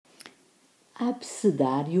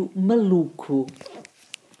Abecedário Maluco,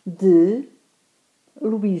 de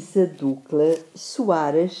Luísa Ducla,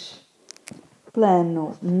 Soares,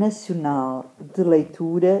 Plano Nacional de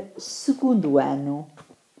Leitura, segundo ano.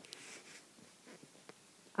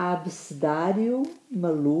 Abecedário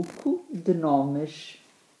maluco de nomes.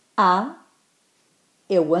 A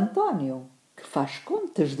é o António, que faz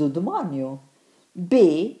contas do demónio.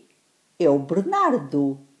 B é o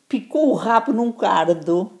Bernardo, picou o rabo num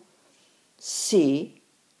cardo. C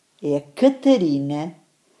é a Catarina,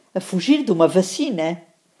 a fugir de uma vacina.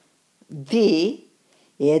 D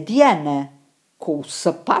é a Diana, com o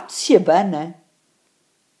sapato se abana.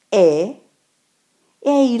 É a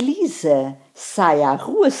Elisa, sai à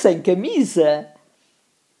rua sem camisa.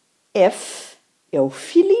 F é o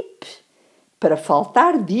Filipe, para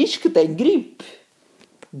faltar diz que tem gripe.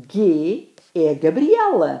 G é a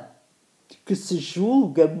Gabriela, que se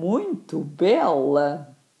julga muito bela.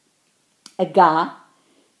 H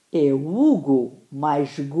é o Hugo,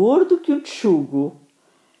 mais gordo que um texugo.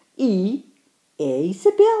 I é a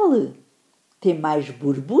Isabel, tem mais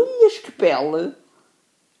borbulhas que pele.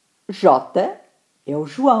 J é o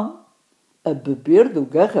João, a beber do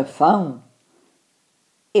garrafão.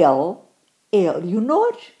 L é a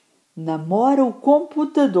Leonor, namora o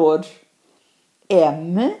computador.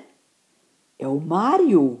 M é o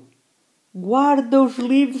Mário, guarda os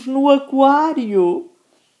livros no aquário.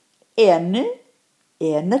 N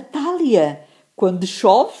é a Natália, quando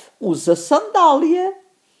chove usa sandália.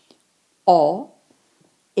 O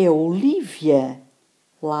é a Olívia,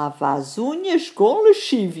 lava as unhas com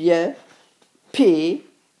lexívia. P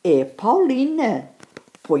é a Paulina,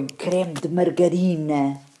 põe creme de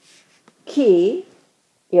margarina. Q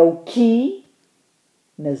é o Ki,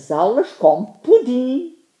 nas aulas come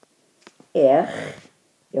pudim. R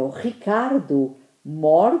é o Ricardo,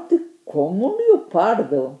 morde como um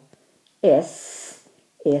leopardo. S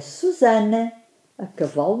é a Susana, a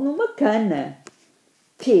cavalo numa cana.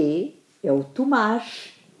 T é o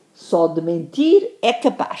Tomás, só de mentir é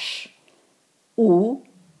capaz. U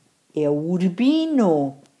é o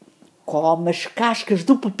Urbino, come as cascas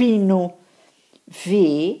do pepino.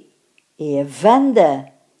 V é a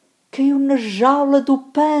Wanda, caiu na jaula do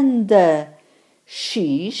panda.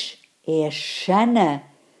 X é a Xana,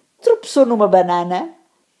 tropeçou numa banana.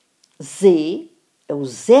 Z é o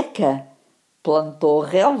Zeca, plantou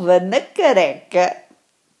relva na careca.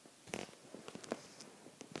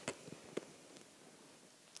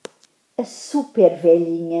 A super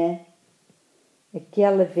velhinha.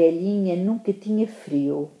 Aquela velhinha nunca tinha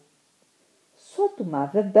frio, só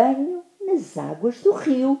tomava banho nas águas do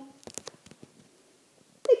rio.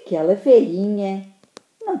 Aquela velhinha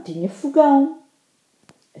não tinha fogão,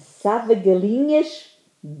 assava galinhas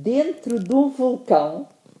dentro de um vulcão.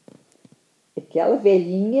 Aquela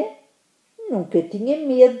velhinha nunca tinha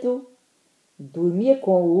medo, dormia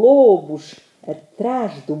com lobos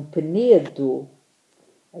atrás de um penedo.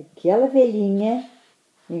 Aquela velhinha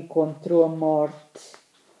encontrou a morte,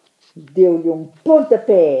 deu-lhe um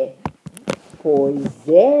pontapé, pois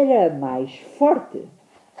era mais forte.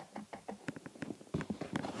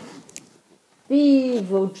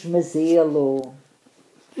 Viva o desmazelo!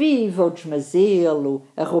 Viva o desmazelo!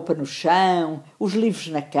 A roupa no chão, os livros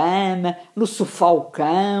na cama, no sofá o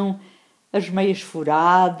cão, as meias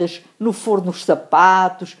furadas, no forno os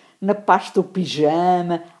sapatos, na pasta o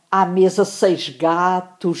pijama, à mesa 6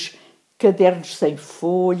 gatos, cadernos sem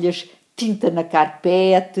folhas, tinta na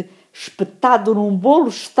carpete, espetado num bolo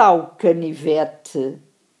está o canivete.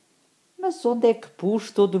 Mas onde é que pus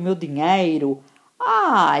todo o meu dinheiro?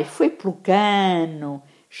 Ai, foi pelo cano,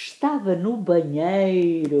 estava no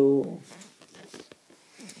banheiro.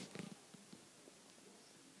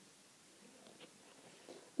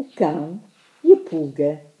 O cão e a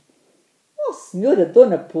pulga. Oh, senhora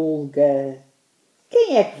Dona Pulga,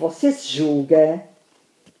 quem é que você se julga?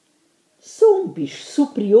 Sou um bicho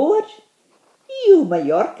superior e o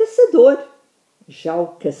maior caçador. Já o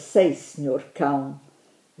cacei, senhor cão.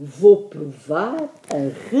 Vou provar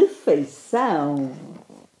a refeição.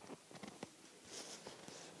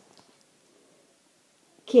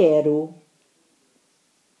 Quero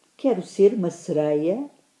ser uma sereia,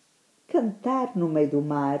 cantar no meio do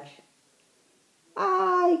mar.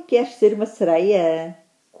 Ai, queres ser uma sereia?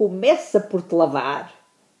 Começa por te lavar.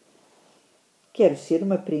 Quero ser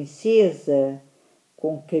uma princesa,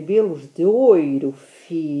 com cabelos de ouro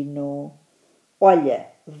fino. Olha,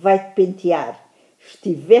 vai-te pentear,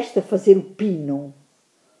 estiveste a fazer o pino.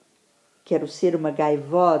 Quero ser uma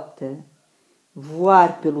gaivota,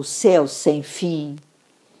 voar pelo céu sem fim.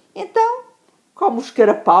 Então, como os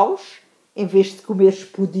carapaus, em vez de comeres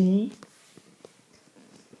pudim.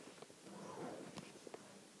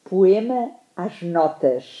 Poema às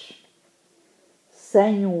notas.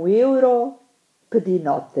 Sem €1 pedi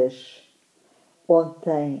notas.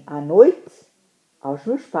 Ontem à noite, aos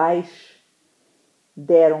meus pais,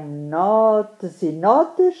 deram-me notas e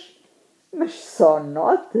notas, mas só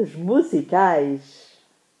notas musicais.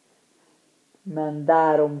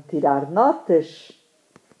 Mandaram-me tirar notas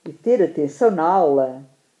e ter atenção na aula.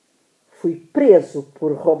 Fui preso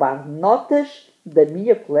por roubar notas da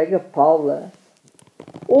minha colega Paula.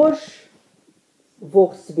 Hoje vou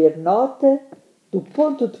receber nota do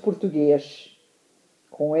ponto de português.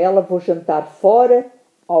 Com ela vou jantar fora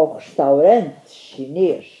ao restaurante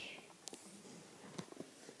chinês.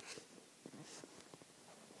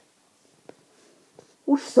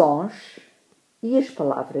 Os sons e as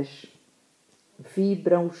palavras.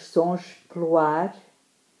 Vibram os sons pelo ar,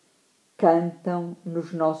 cantam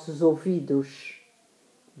nos nossos ouvidos.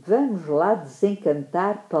 Vamos lá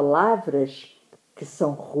desencantar palavras que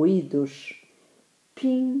são ruídos.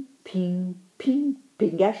 Pim, pim, pim,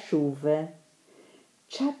 pinga a chuva.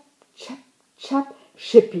 Chap, chap, chap,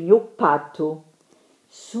 chapinha o pato.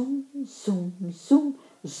 Zum, zum, zum,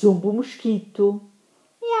 zumba o mosquito.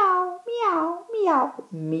 Miau, miau, miau,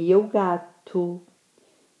 mia o gato.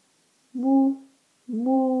 Mu,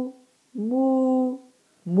 mu, mu,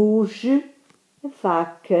 muge a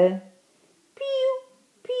vaca. Piu,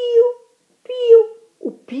 piu, piu,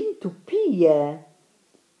 o pinto pia.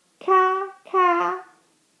 Cá, cá,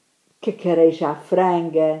 cacareja a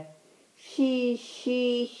franga. Xi,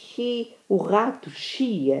 xi, xi, o rato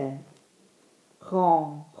chia.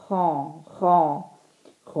 Ron, ron, ron,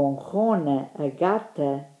 ronrona a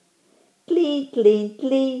gata. Tli, tli,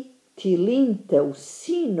 tli, tilinta o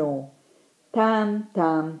sino. Tam,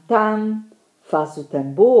 tam, tam, faz o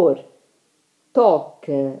tambor.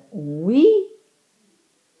 Toca i,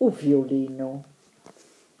 o violino.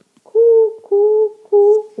 Cu, cu,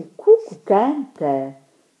 cu, o cuco canta.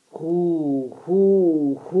 Ru,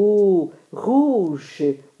 ru, ru,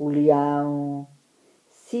 ruge o leão.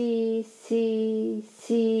 Si, si,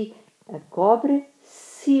 si, a cobra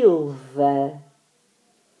silva.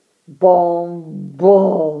 Bom,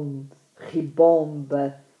 bom,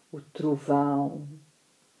 ribomba o trovão.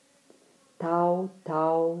 Tal,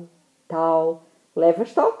 tal, tal,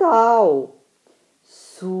 levas tal, tal.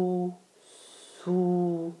 Su,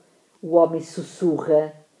 su, o homem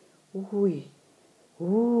sussurra. Ui,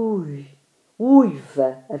 ui,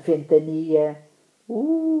 uiva a ventania.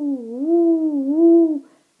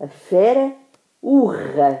 A fera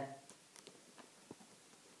urra.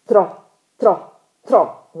 Tró, tró,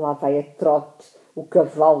 tró, lá vai a trote o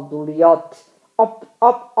cavalo do liote. Op,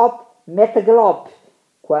 op, op, mete a galope,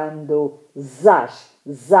 quando zás,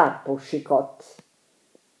 zapa o chicote.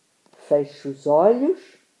 Fecho os olhos,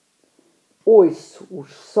 ouço os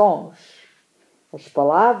sons, as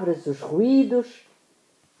palavras, os ruídos.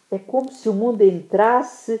 É como se o mundo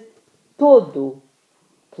entrasse todo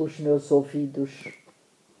pelos meus ouvidos.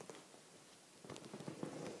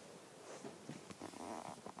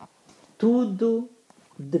 Tudo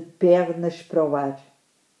de pernas para o ar.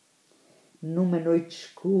 Numa noite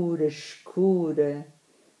escura, escura,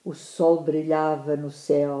 o sol brilhava no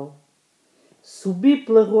céu. Subi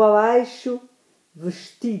pela rua abaixo,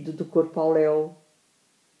 vestido de corpo ao léu.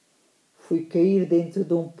 Fui cair dentro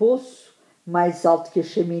de um poço, mais alto que a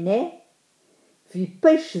chaminé. Vi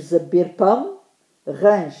peixes a beber pão,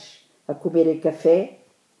 rãs a comerem café.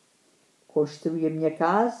 Construí a minha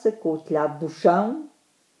casa com o telhado no chão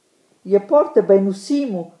e a porta bem no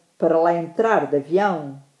cimo para lá entrar de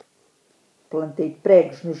avião. Plantei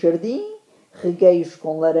pregos no jardim, reguei-os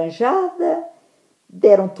com laranjada,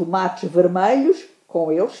 deram tomates vermelhos,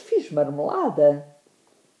 com eles fiz marmelada.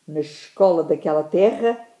 Na escola daquela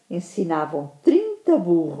terra ensinavam 30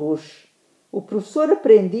 burros. O professor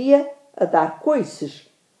aprendia a dar coices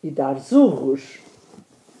e dar zurros.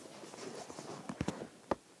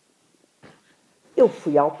 Eu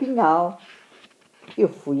fui ao pinhal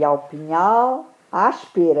às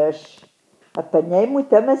peras, apanhei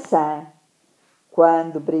muita maçã.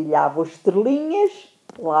 Quando brilhavam estrelinhas,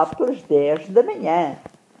 lá pelas 10 da manhã.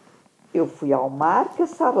 Eu fui ao mar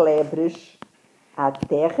caçar lebres, à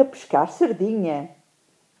terra pescar sardinha.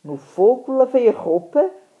 No fogo lavei a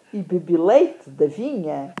roupa e bebi leite da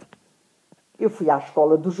vinha. Eu fui à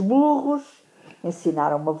escola dos burros,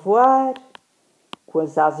 ensinaram-me a voar, com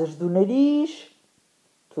as asas do nariz.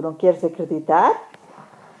 Tu não queres acreditar?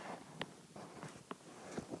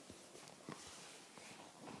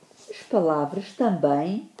 As palavras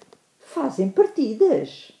também fazem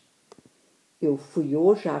partidas. Eu fui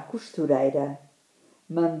hoje à costureira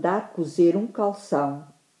mandar cozer um calção.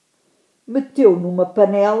 Meteu numa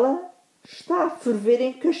panela Está a ferver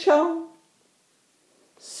em caixão.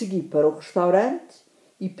 Segui para o restaurante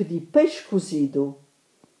e pedi peixe cozido.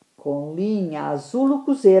 Com linha azul o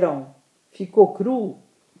cozeram. Ficou cru,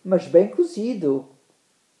 mas bem cozido.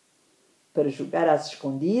 Para jogar às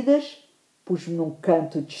escondidas, pus-me num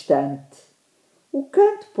canto distante. O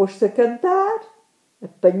canto pôs-se a cantar.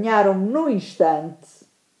 Apanharam-me num instante.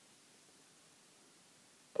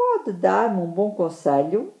 Pode dar-me um bom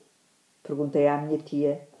conselho? Perguntei à minha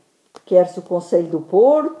tia. Queres o conselho do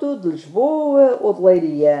Porto, de Lisboa ou de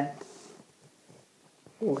Leiria?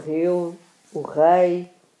 O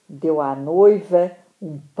rei deu à noiva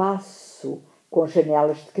um passo com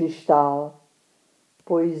janelas de cristal,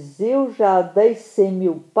 pois eu já dei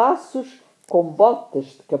 100.000 passos com botas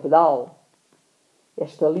de cabedal.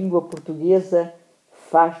 Esta língua portuguesa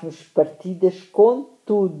faz-nos partidas com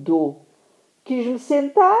tudo. Quis-me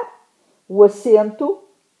sentar, o assento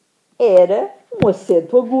era um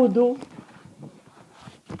acento agudo.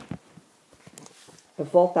 A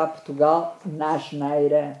volta a Portugal na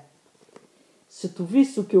asneira. Se tu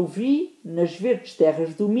visse o que eu vi nas verdes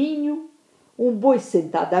terras do Minho, um boi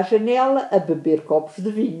sentado à janela a beber copos de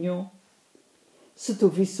vinho. Se tu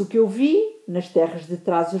visse o que eu vi nas terras de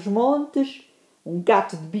trás os montes, um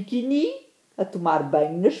gato de biquini a tomar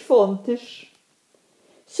banho nas fontes.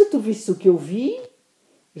 Se tu visse o que eu vi,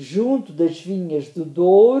 junto das vinhas do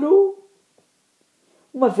Douro,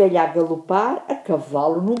 uma velha a galopar a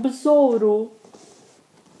cavalo num besouro.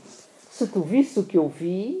 Se tu visse o que eu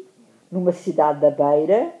vi, numa cidade da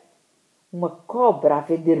beira, uma cobra a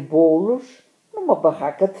vender bolos numa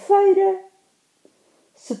barraca de feira.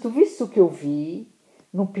 Se tu visse o que eu vi,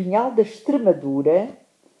 num pinhal da Extremadura,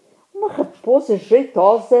 uma raposa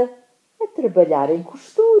jeitosa a trabalhar em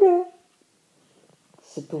costura.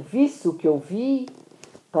 Se tu visse o que eu vi,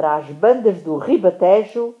 para as bandas do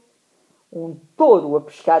Ribatejo, um touro a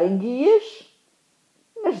pescar em guias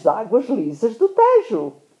nas águas lisas do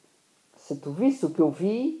Tejo. Se tu visse o que eu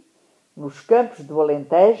vi, nos campos do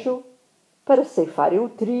Alentejo, para ceifarem o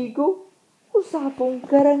trigo, usavam um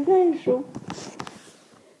caranguejo.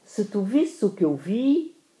 Se tu visse o que eu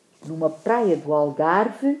vi, numa praia do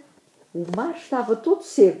Algarve, o mar estava todo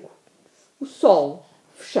seco, o sol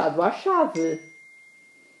fechado à chave.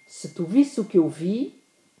 Se tu visse o que eu vi,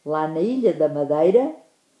 lá na Ilha da Madeira,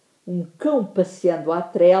 um cão passeando à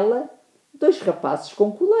trela, 2 rapazes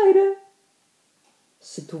com coleira.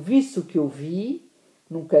 Se tu visse o que eu vi,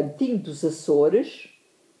 num cantinho dos Açores,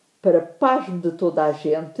 para pasmo de toda a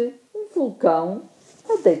gente, um vulcão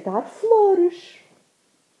a deitar flores.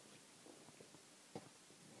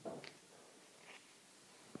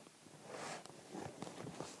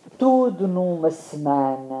 Tudo numa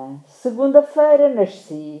semana. Segunda-feira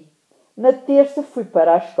nasci. Na terça fui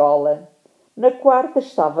para a escola. Na quarta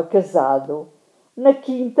estava casado. Na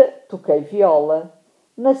quinta toquei viola.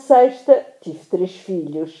 Na sexta tive 3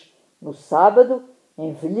 filhos. No sábado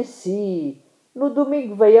envelheci. No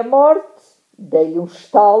domingo veio a morte. Dei-lhe um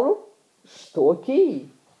estalo. Estou aqui.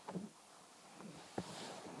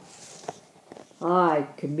 Ai,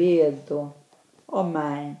 que medo! Oh,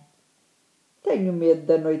 mãe! Tenho medo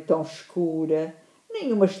da noite tão escura,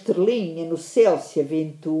 nenhuma estrelinha no céu se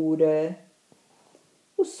aventura.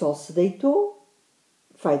 O sol se deitou,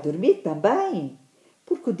 vai dormir também,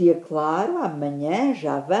 porque o dia claro amanhã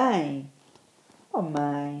já vem. Oh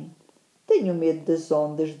mãe, tenho medo das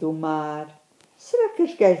ondas do mar, será que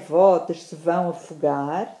as gaivotas se vão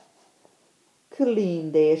afogar? Que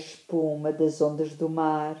linda é a espuma das ondas do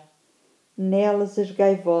mar, nelas as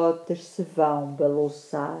gaivotas se vão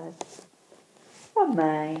balouçar. Oh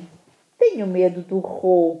mãe, tenho medo do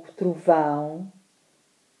rouco trovão.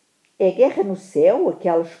 É guerra no céu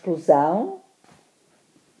aquela explosão?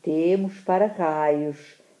 Temos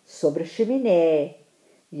para-raios sobre a chaminé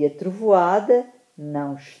e a trovoada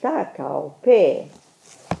não está cá ao pé.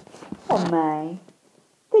 Oh mãe,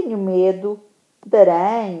 tenho medo de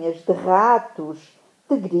aranhas, de ratos,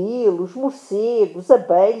 de grilos, morcegos,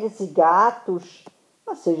 abelhas e gatos.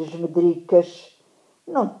 Não sejas medricas.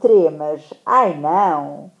 Não tremas, ai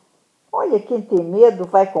não! Olha, quem tem medo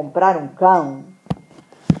vai comprar um cão.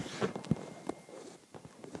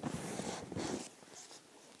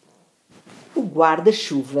 O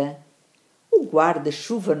guarda-chuva. O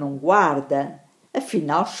guarda-chuva não guarda,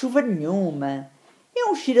 afinal chuva nenhuma. É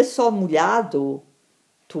um girassol molhado,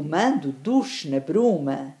 tomando duche na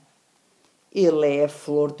bruma. Ele é a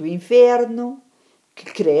flor do inverno que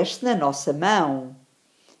cresce na nossa mão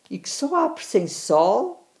e que só abre sem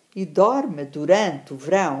sol e dorme durante o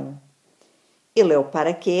verão. Ele é o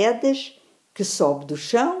paraquedas que sobe do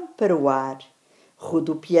chão para o ar,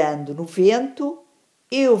 rodopiando no vento,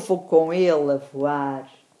 eu vou com ele a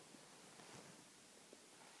voar.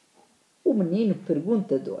 menino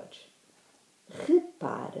perguntador.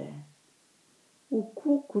 Repara, o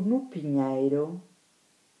cuco no pinheiro.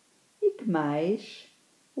 E que mais?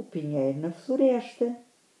 O pinheiro na floresta.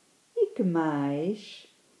 E que mais?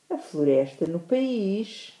 A floresta no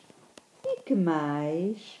país. E que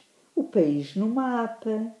mais? O país no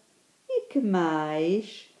mapa. E que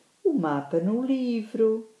mais? O mapa no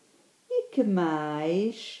livro. E que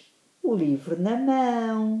mais? O livro na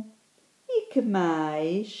mão. E que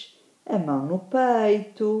mais? A mão no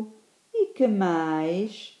peito. E que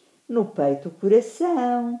mais? No peito o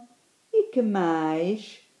coração. E que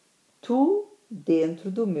mais? Tu dentro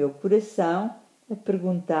do meu coração a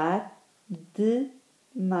perguntar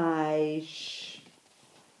demais.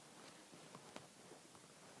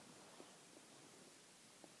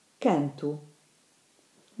 Canto.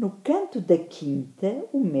 No canto da quinta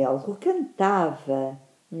o melro cantava,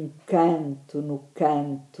 um canto no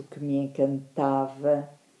canto que me encantava.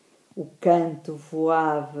 O canto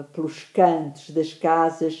voava pelos cantos das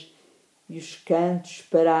casas e os cantos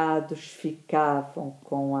parados ficavam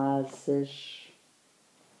com asas.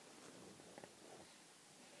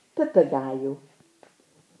 Papagaio.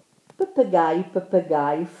 Papagaio,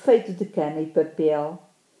 papagaio, feito de cana e papel,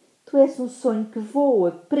 tu és um sonho que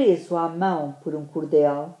voa preso à mão por um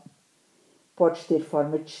cordel. Podes ter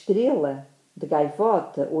forma de estrela, de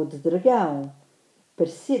gaivota ou de dragão,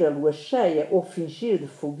 parecer a lua cheia ou fingir de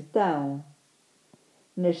foguetão.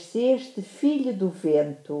 Nasceste filho do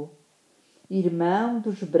vento, irmão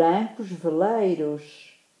dos brancos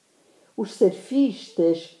veleiros. Os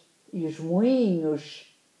surfistas e os moinhos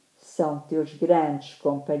são teus grandes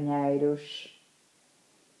companheiros.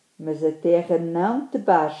 Mas a terra não te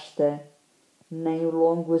basta, nem o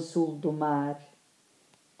longo azul do mar.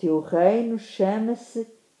 Teu reino chama-se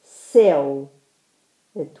céu,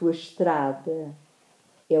 a tua estrada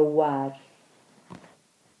é o ar.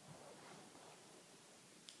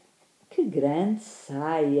 Que grande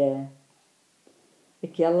saia!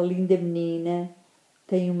 Aquela linda menina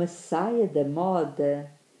tem uma saia da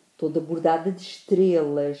moda, toda bordada de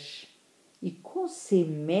estrelas e com 100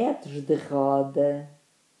 metros de roda.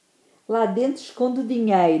 Lá dentro esconde o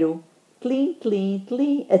dinheiro, tlim, tlim,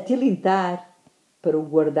 tlim, a tilintar. Para o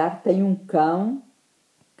guardar tem um cão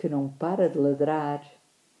que não para de ladrar.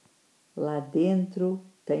 Lá dentro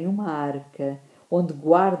tem uma arca, onde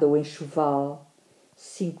guarda o enxoval,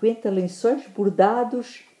 50 lençóis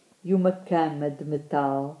bordados e uma cama de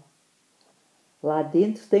metal. Lá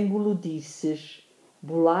dentro tem gulodices,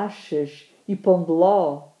 bolachas e pão de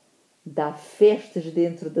ló. Dá festas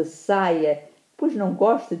dentro da saia, pois não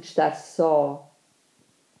gosta de estar só.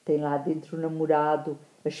 Tem lá dentro o namorado,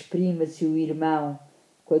 as primas e o irmão.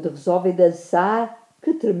 Quando resolvem dançar,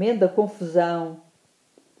 que tremenda confusão!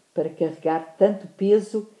 Para carregar tanto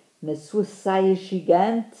peso na sua saia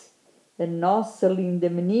gigante, a nossa linda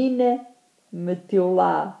menina meteu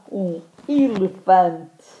lá um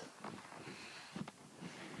elefante.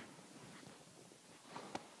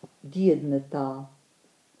 Dia de Natal.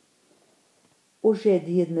 Hoje é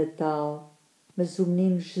dia de Natal, mas o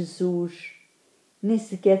menino Jesus nem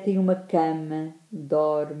sequer tem uma cama,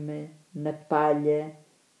 dorme na palha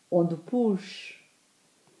onde o pus.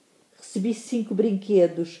 Recebi 5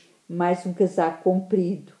 brinquedos, mais um casaco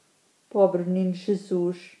comprido. Pobre menino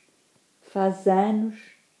Jesus, faz anos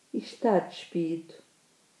e está despido.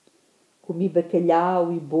 Comi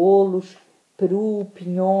bacalhau e bolos, peru,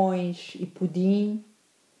 pinhões e pudim.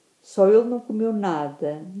 Só ele não comeu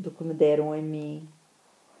nada do que me deram a mim.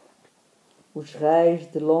 Os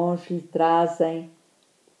reis de longe lhe trazem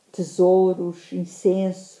tesouros,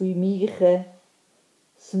 incenso e mirra.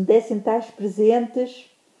 Se me dessem tais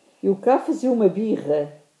presentes, eu cá fazia uma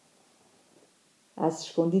birra. Às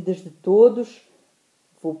escondidas de todos,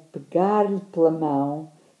 vou pegar-lhe pela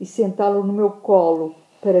mão e sentá-lo no meu colo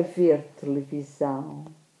para ver televisão.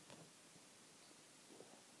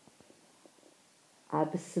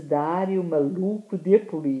 Abecedário maluco de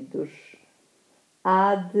apelidos.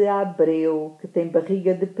 A de Abreu, que tem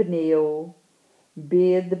barriga de pneu.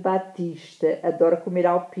 B de Batista, adora comer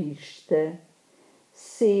alpista.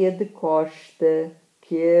 C de Costa,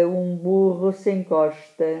 que é um burro sem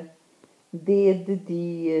costa. D de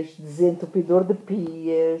Dias, desentupidor de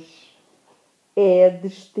pias. E de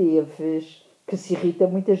Esteves, que se irrita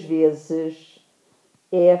muitas vezes.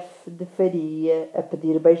 F de Faria, a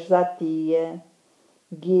pedir beijos à tia.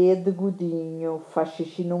 G de Godinho, faz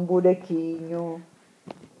xixi num buraquinho.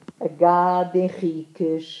 H de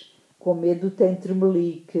Henriques, com medo tem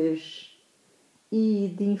tremeliques.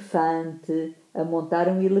 I de Infante, a montar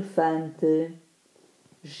um elefante.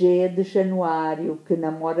 G de Januário, que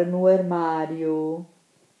namora no armário.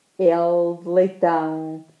 L de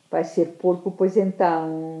Leitão, Vai ser porco, pois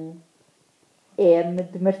então. M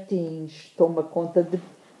de Martins,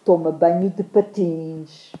 toma banho de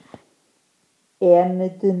patins. N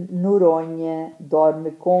de Noronha,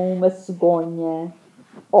 dorme com uma cegonha.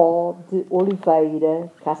 O de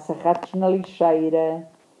Oliveira, caça ratos na lixeira.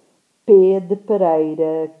 P de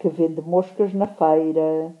Pereira, que vende moscas na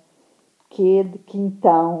feira. Q de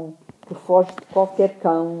Quintão, que foge de qualquer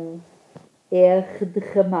cão. R de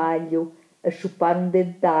Ramalho, a chupar um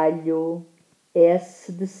dedalho.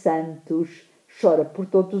 S de Santos, chora por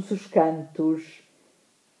todos os cantos.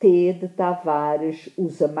 T de Tavares,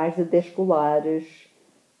 usa mais de 10 colares.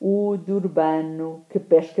 U de Urbano, que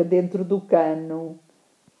pesca dentro do cano.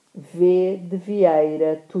 V de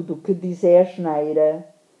Vieira, tudo o que diz é asneira.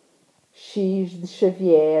 X de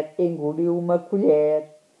Xavier, engoliu uma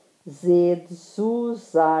colher. Z de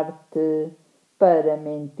Zuzarte, para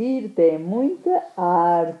mentir tem muita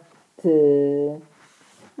arte.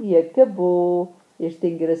 E acabou este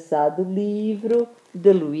engraçado livro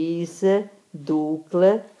de Luísa,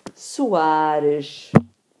 Ducla, Soares.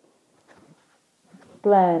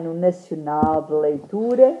 Plano Nacional de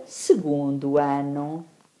Leitura, segundo ano.